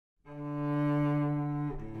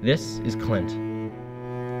This is Clint.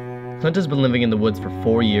 Clint has been living in the woods for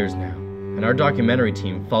 4 years now, and our documentary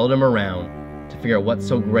team followed him around to figure out what's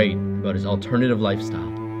so great about his alternative lifestyle.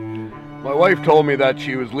 My wife told me that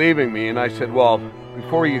she was leaving me, and I said, well,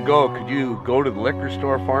 before you go, could you go to the liquor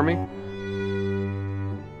store for me?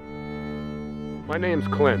 My name's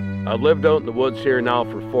Clint. I've lived out in the woods here now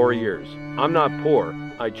for 4 years. I'm not poor.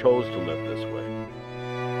 I chose to live this way.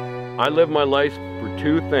 I live my life for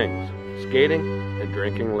two things, skating and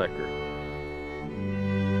drinking liquor.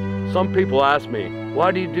 Some people ask me,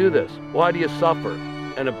 why do you do this? Why do you suffer?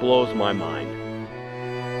 And it blows my mind.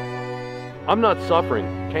 I'm not suffering.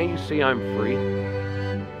 Can't you see I'm free?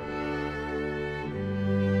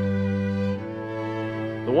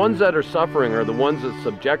 The ones that are suffering are the ones that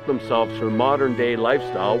subject themselves to a modern-day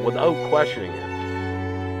lifestyle without questioning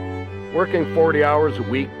it. Working 40 hours a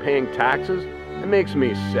week, paying taxes, it makes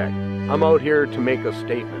me sick. I'm out here to make a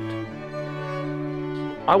statement.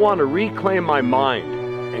 I want to reclaim my mind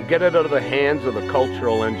and get it out of the hands of the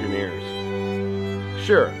cultural engineers.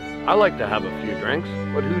 Sure, I like to have a few drinks,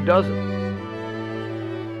 but who doesn't?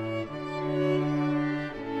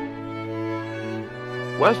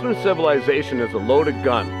 Western civilization is a loaded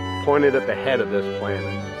gun pointed at the head of this planet.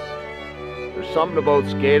 There's something about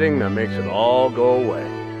skating that makes it all go away.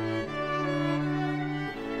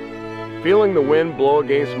 Feeling the wind blow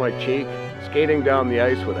against my cheek, skating down the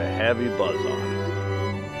ice with a heavy buzz on.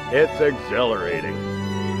 It's exhilarating.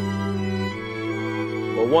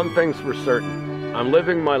 But one thing's for certain, I'm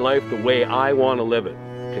living my life the way I want to live it.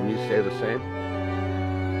 Can you say the same?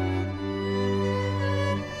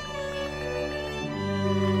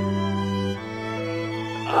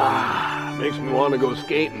 Makes me want to go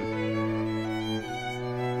skating.